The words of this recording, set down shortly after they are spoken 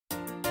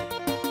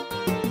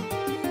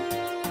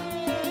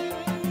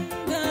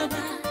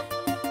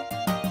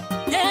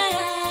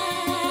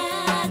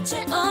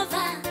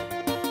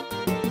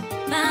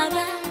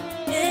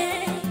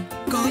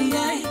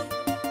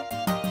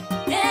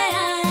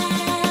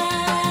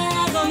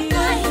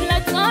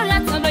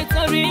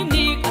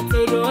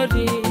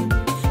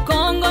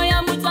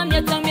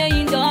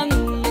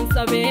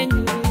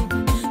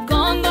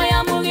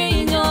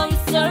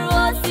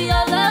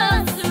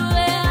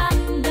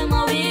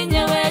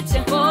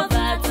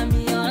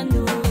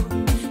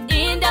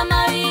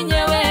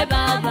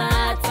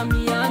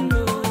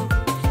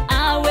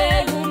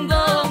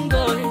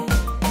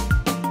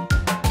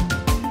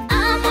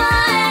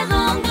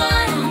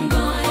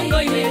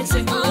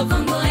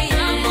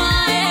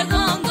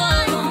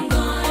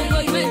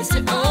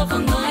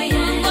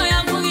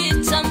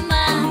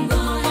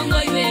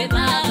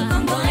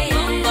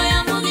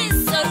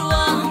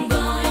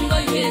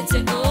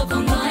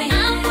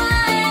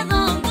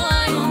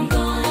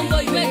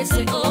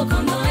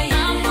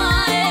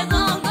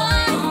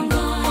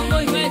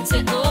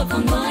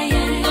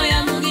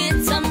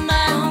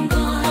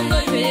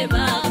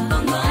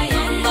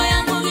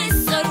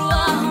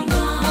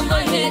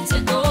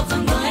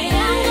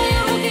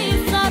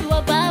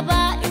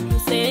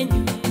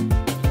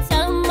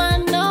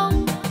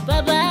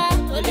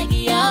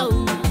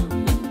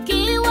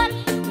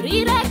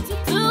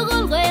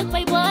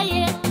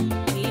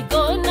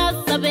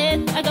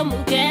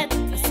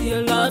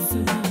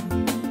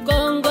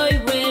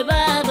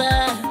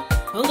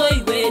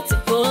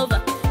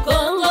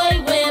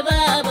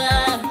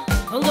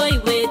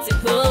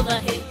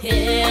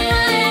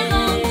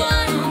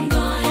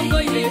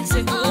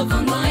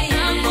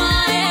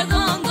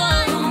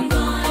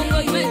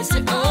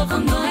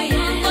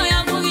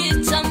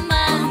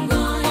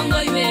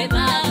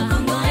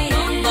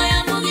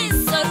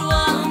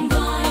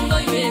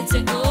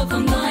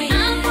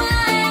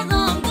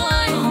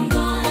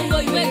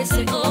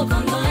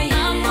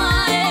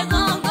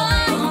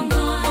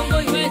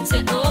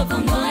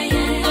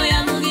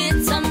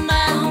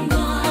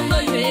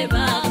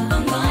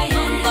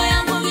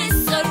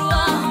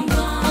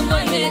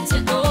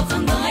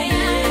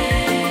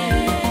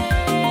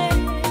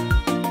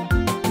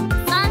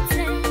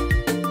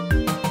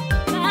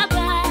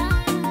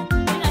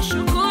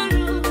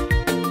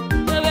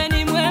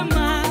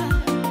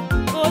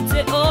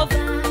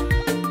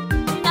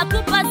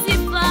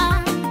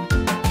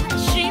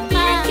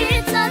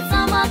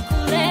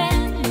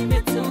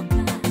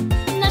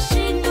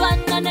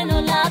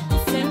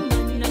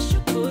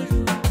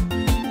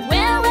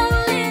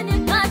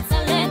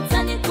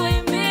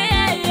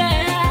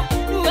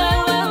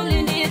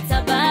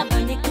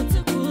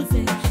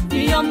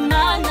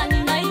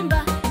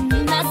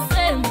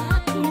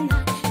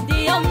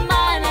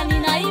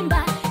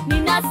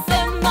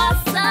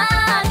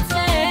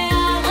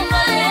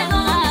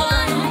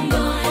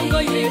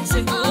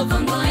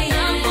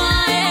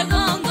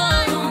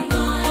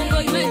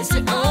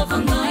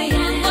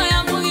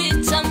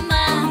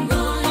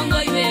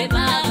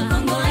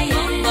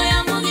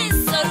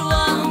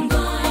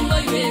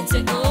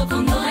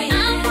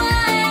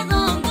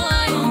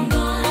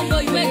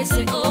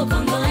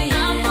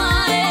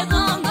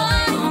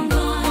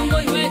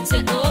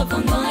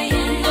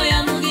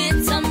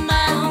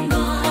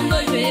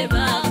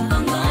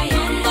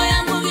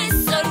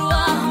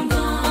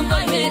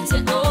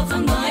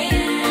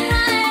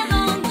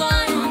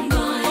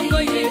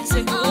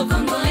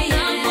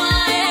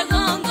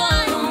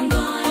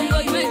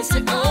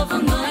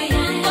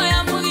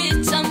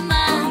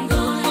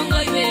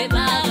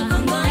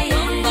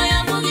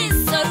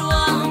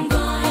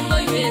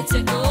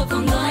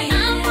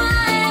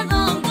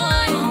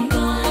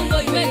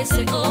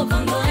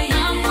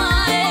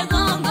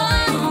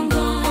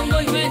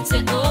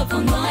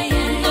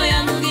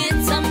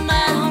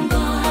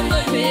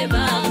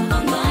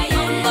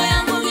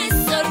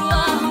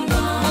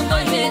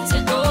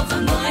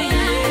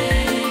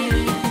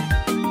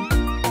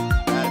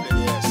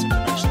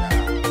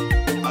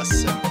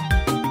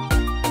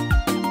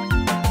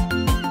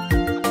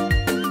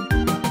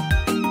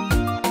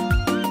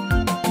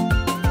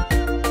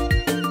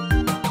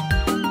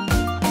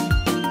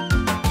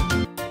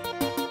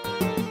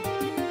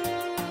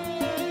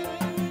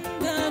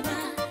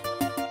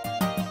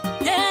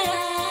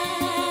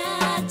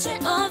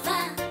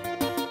Jehovah,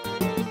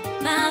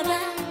 Baba,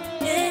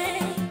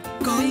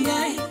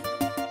 Ngongoi,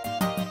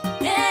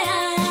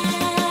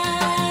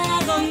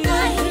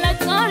 Ngongoi,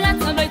 Latola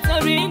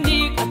tabaitori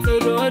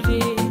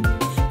katorori.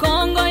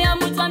 Kongo ya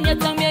mutamya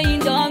tamya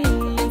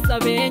indongu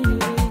sabenyu.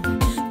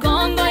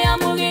 Kongo ya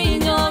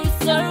muginyo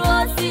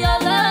sarwasi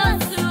ala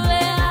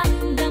suea.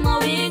 Ndama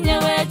winye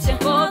we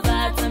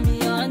Jehovah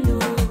tamiyanu.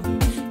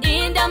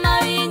 Indama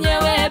winye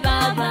we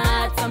Baba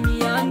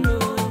tamiyanu.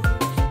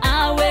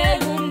 Awe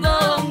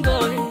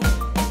Ngongoi.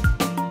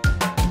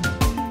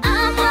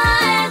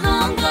 Amae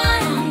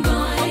Ngongoi,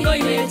 Ngongoi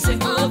we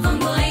Jehovah,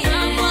 Ngongoi.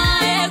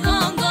 Amae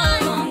Ngongoi,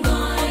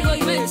 Ngongoi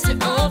we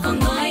Jehovah,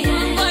 Ngongoi.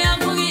 Ngongoi ya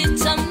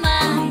mugichama,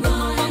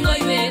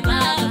 Ngongoi we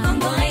Baba,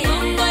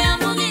 Ngongoi ya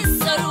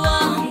mugisarwa,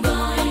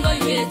 Ngongoi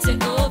we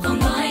Jehovah,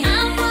 Ngongoi.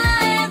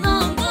 Amae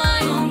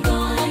Ngongoi,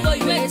 Ngongoi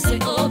we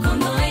Jehovah,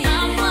 Ngongoi.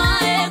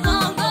 Amae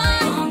Ngongoi,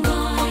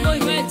 Ngongoi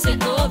we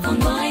Jehovah,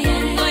 Ngongoi.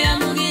 Ngongoi ya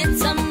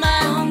mugichama,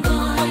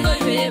 Ngongoi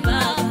we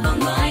Baba,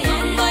 Ngongoi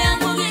ya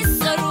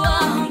mugisarwa,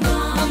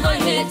 Ngongoi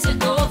we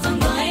Jehovah,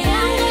 Ngongoi.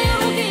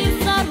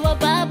 Mugisarwa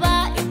Baba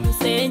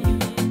ikusenyu.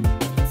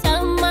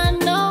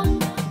 Samano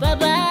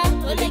Baba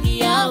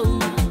olegiyau.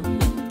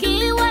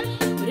 Kiwan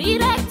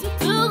redirect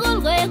to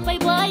Ngongoi by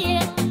boy.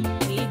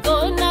 We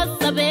gonna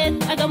sabet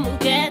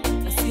agamuget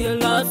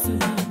asiolasu.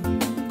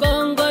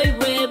 Ngongoi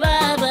we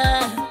Baba,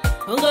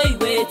 Ngongoi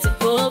we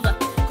Jehovah.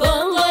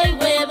 Ngongoi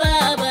we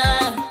Baba,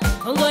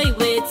 Ngongoi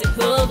we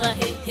Jehovah.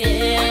 Hey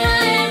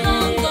hey.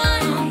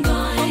 Ngongoi,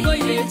 Ngongoi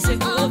we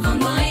Jehovah.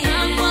 Ngongoi,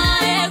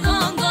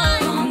 Ngongoi,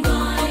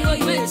 Ngongoi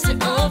we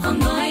Jehovah.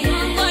 Ngongoi,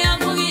 Ngongoi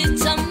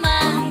amugichama.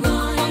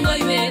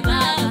 Ngongoi we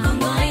Baba.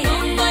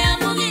 Ngongoi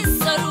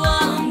amugisarwa.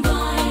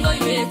 Ngongoi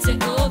we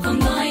Jehovah.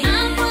 Ngongoi,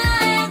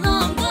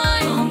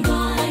 Ngongoi,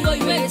 Ngongoi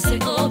we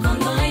Jehovah.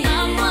 Ngongoi,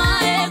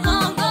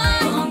 Ngongoi,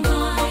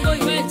 Ngongoi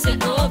we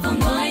Jehovah.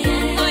 Ngongoi,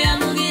 Ngongoi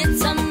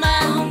amugichama.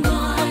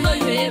 Ngongoi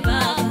we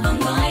Baba.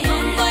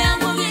 Ngongoi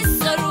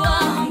amugisarwa.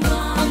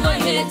 Ngongoi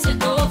we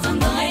Jehovah.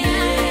 Ngongoi.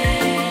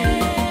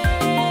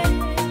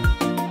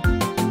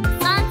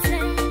 Asante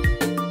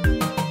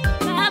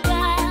Baba,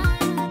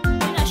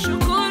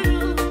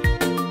 ninashukuru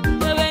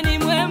wewe ni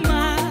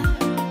mwema,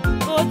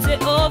 o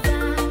Jehovah,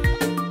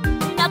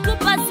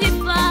 nakupa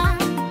sifa,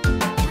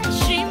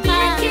 heshima.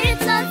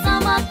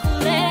 Nikitazama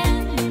kule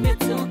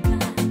nimetoka,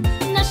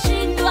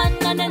 nashindwa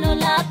na neno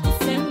la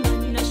kusema,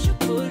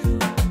 ninashukuru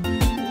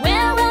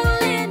wewe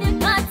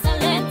ulinipata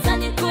leta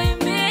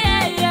nikuimbie,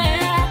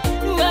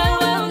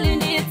 wewe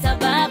ulini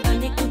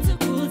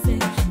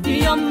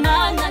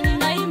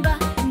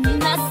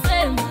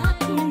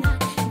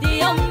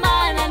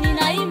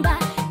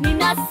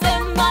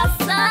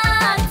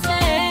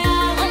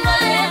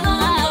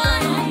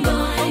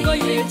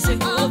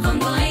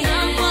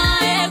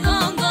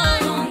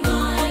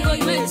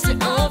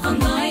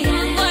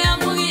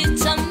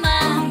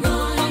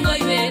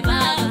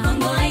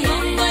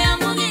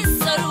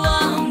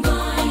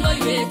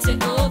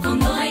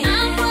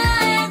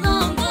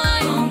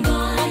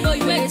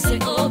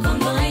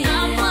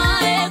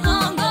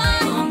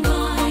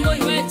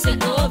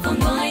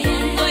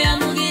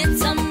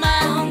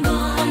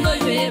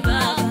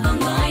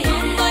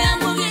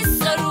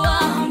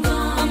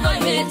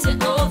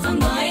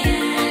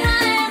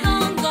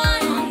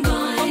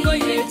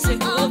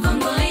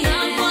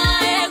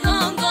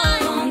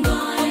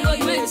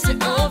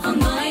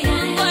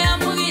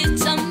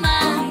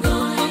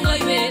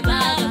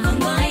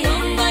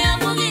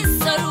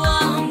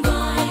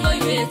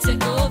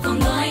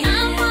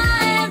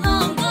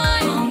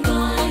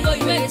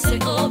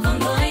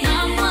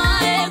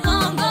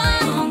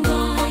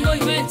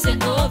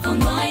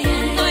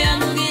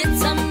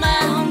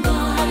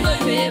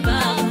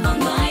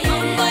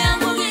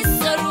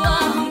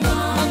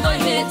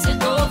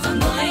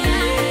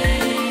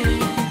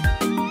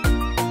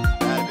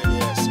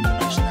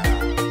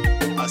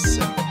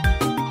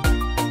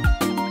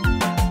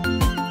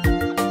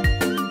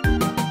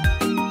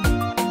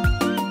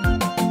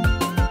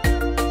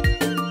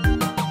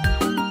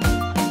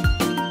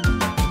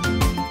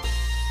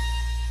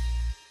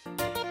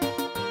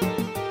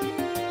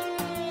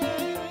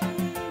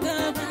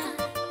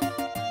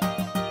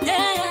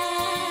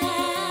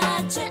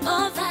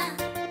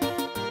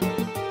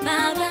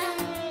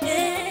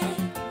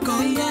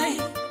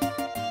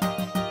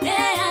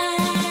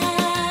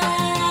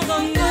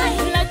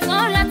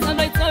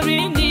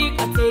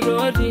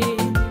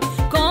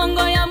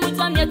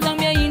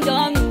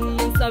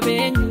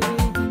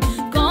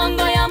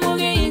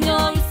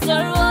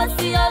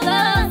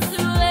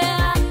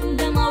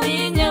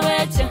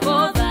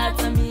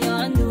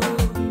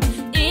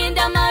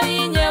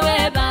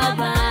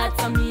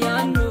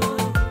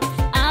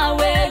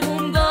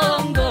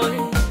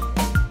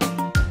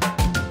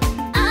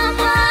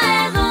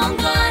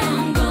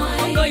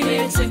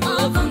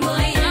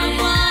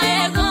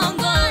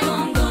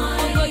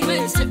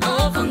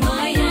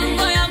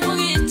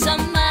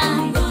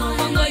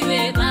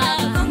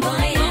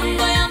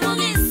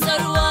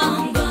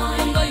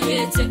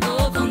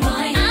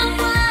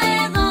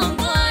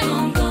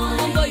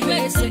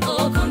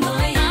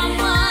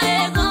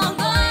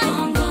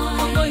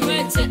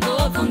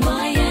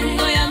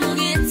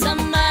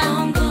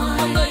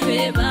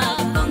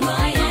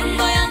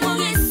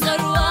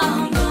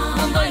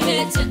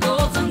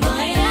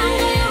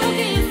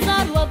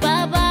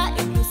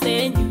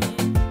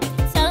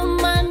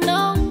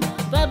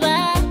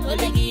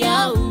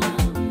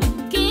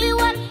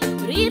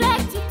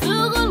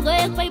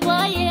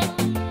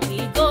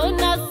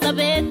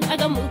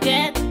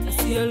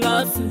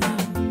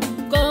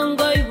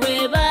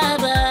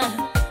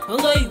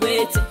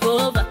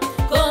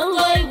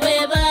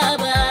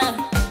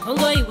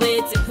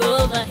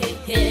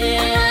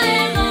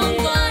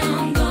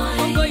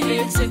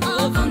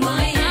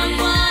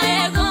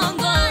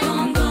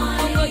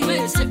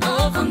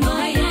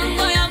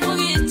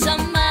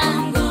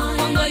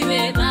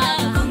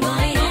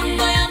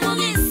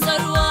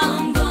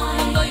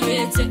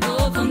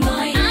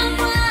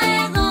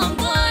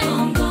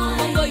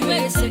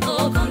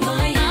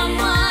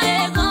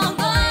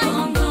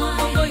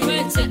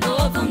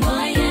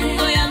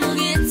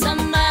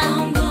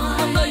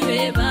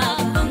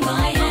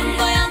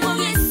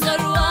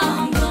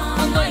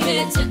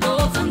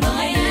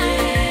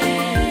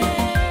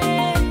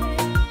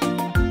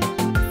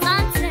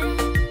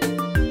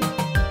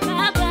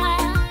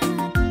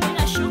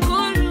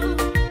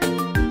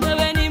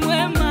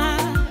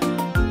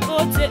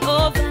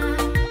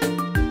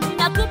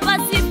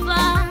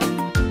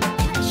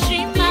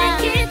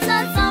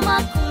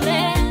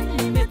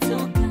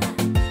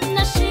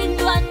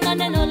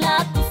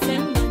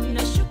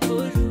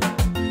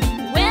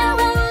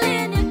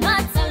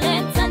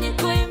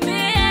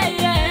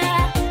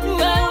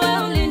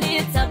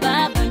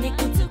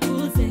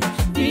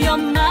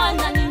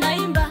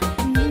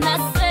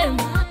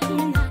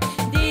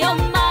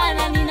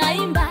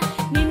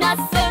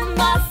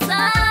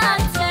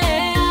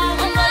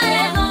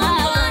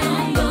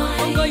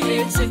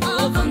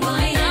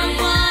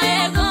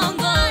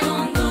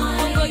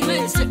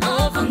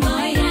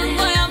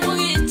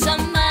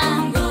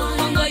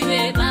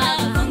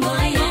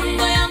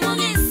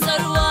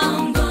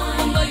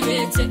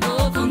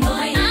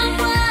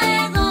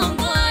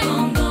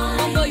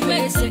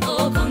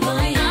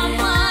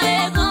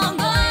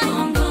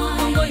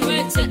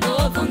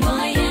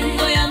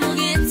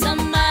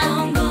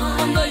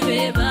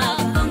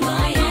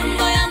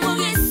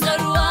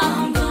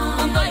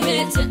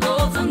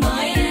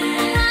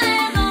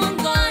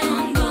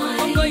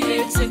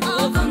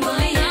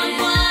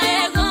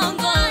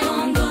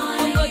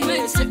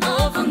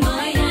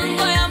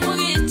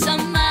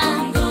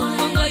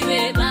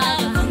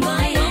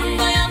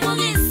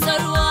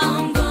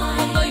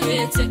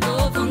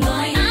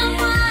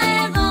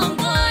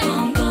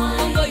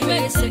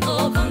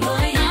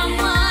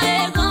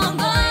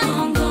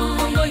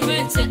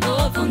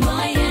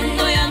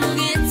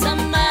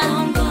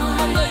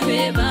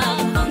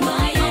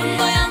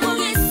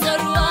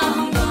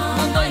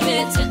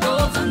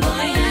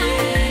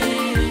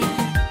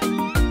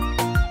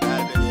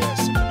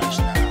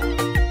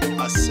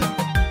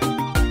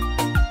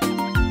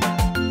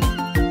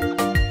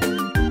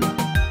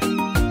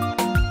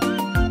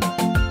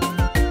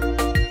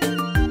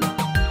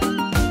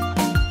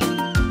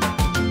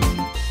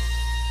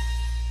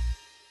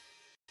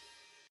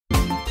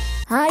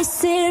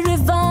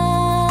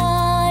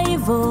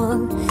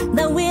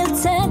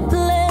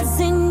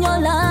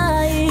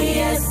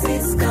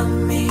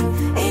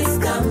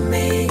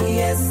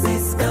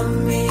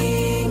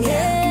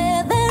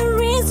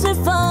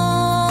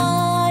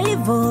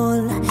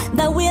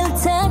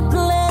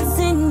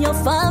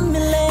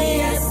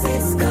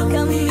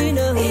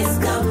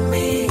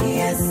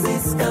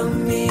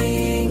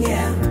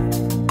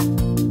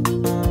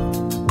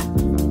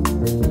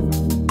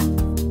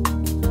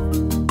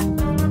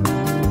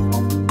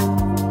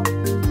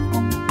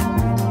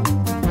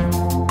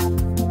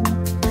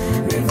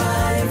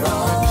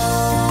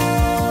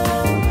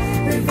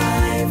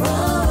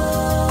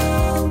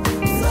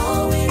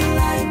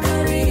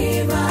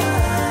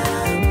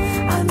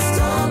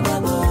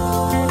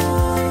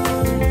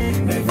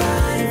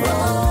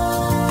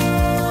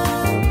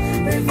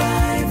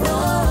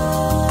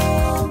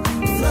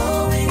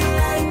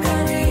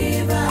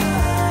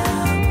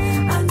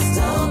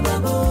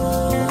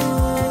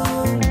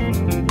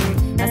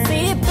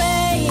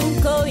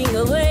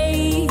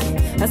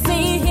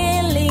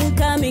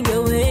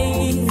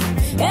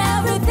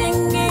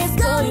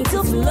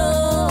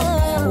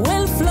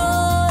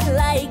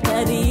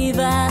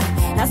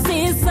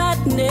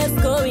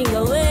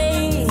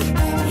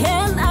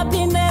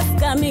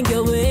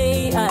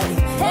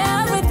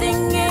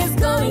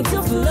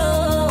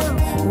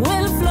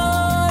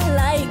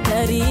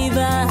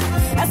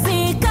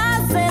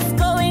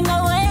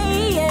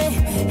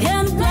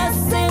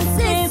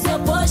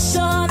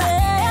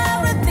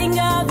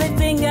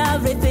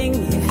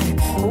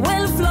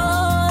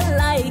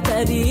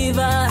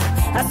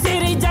I see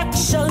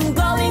rejection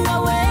going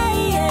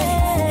away,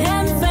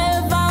 and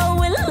favor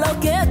will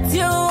locate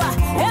you.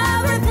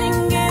 Everything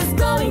is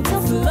going to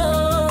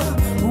flow,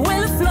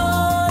 will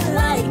flow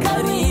like a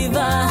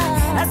river.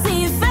 I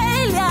see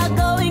failure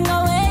going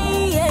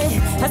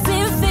away, I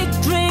see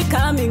victory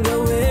coming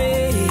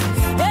away.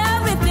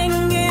 Everything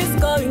is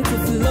going to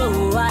flow,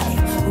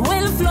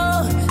 will flow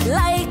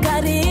like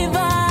a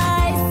river.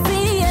 I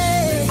see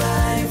it.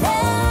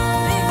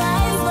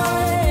 Revival,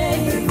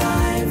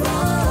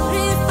 revival,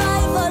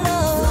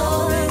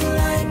 flowing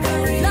like a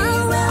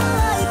river.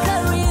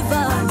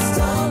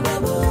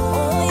 Unstoppable.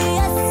 Oh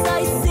yes,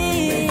 I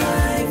see.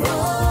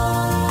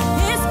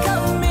 It's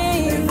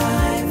coming.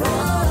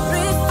 Revival,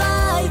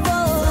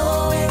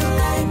 flowing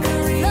like a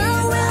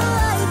river.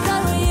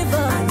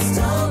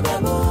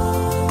 Unstoppable.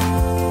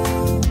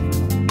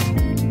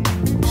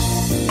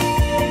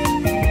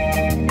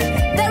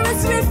 There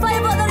is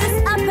revival that is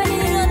happening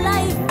in your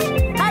life.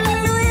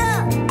 Hallelujah.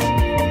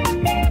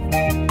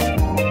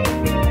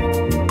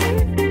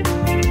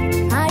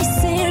 I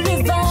see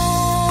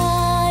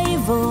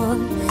revival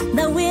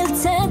that will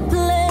take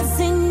place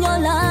in your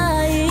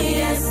life.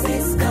 Yes,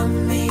 it's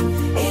coming.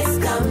 It's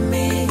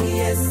coming.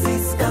 Yes,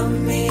 it's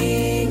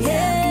coming.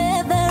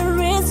 Yeah, there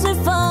is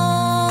revival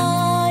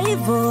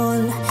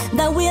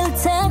that will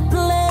take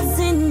place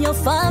in your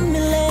family.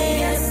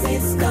 Yes,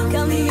 it's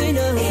coming.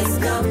 It's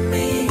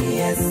coming.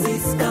 Yes,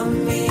 it's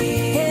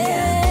coming.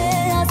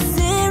 Yeah, I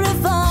see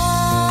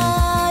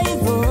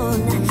revival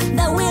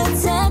that will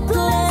take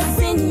place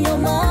in your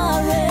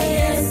marriage.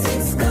 Yes,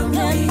 it's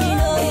coming.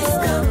 It's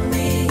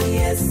coming.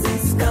 Yes,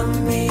 it's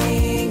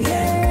coming.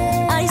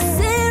 Yeah. I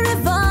see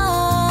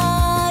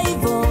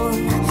revival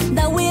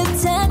that will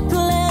take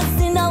place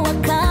in our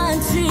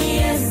country.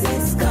 Yes,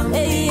 it's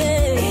coming.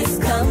 It's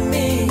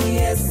coming.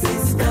 Yes,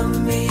 it's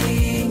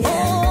coming.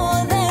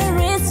 Oh, there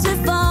is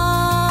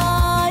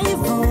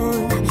revival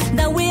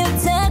that will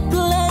take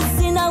place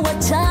in our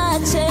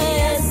churches.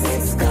 Yes,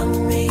 it's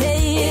coming.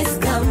 It's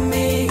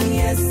coming.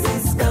 Yes,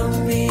 it's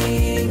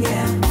coming.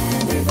 Yeah.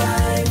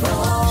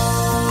 Revival.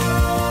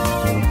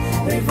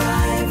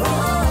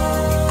 Revival.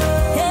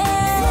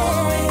 Yeah.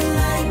 Flowing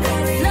like a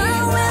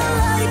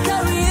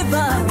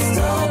river.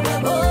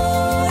 Unstoppable.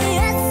 Oh,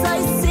 yes, I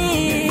see.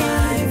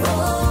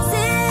 Revival.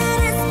 See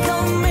it is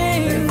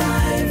coming.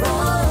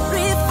 Revival.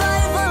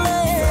 Revival.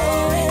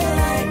 Flowing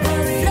like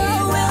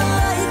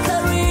a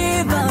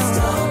river.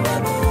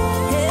 Unstoppable.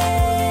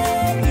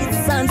 Yeah,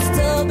 it's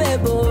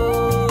unstoppable.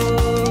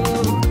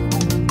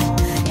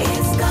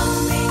 It's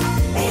coming.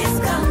 It's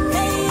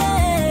coming.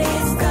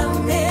 It's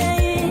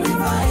coming.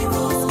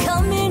 Revival. It's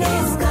coming.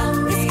 It's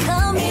coming.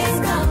 It's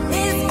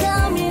coming. It's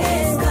coming.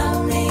 It's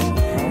coming.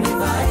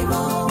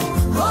 Revival.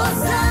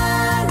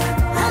 Hosanna.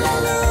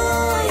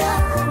 Hallelujah.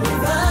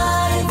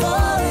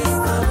 Revival is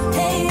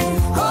coming.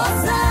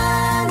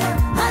 Hosanna.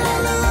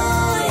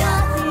 Hallelujah.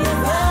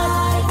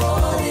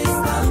 Revival is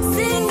coming.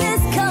 Sing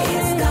it's coming.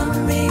 It's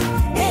coming.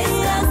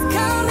 It's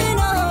coming.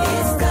 Oh.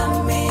 It's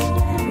coming.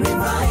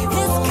 Revival.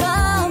 It's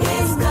coming.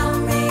 It's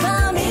coming.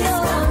 Coming.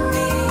 It's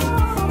coming.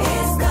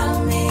 It's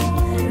coming.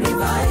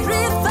 Revival.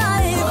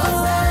 Revival.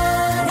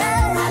 Hosanna.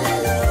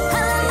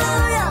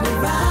 Hallelujah.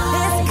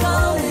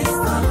 Revival. It's coming. It's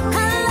coming.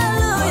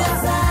 Hallelujah.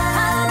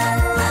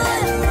 Hallelujah.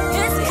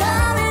 It's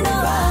coming.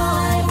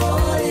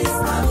 Revival is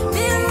coming.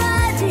 Be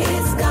ready.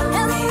 It's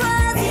coming.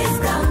 It's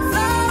coming.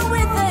 Flow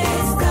with it.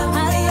 It's coming.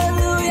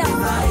 Hallelujah.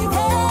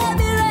 Revival.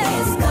 Be ready.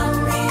 It's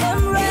coming.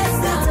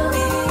 Embrace it.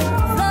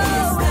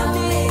 Flow with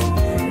me.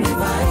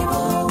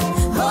 Revival.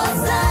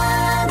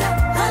 Hosanna.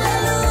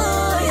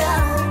 Hallelujah.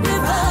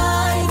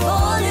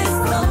 Revival is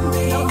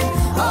coming.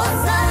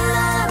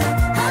 Hosanna.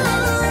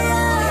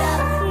 Hallelujah.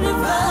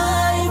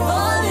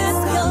 Revival is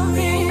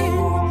coming.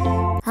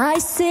 I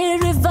see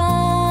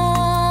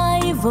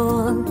revival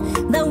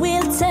that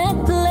will take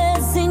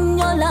place in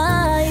your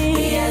life.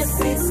 Yes,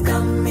 it's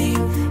coming.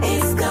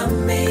 It's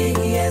coming.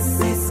 Yes,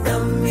 it's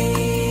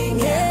coming.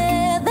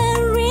 Yeah,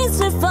 there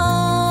is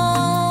revival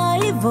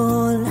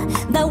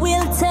that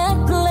will take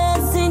place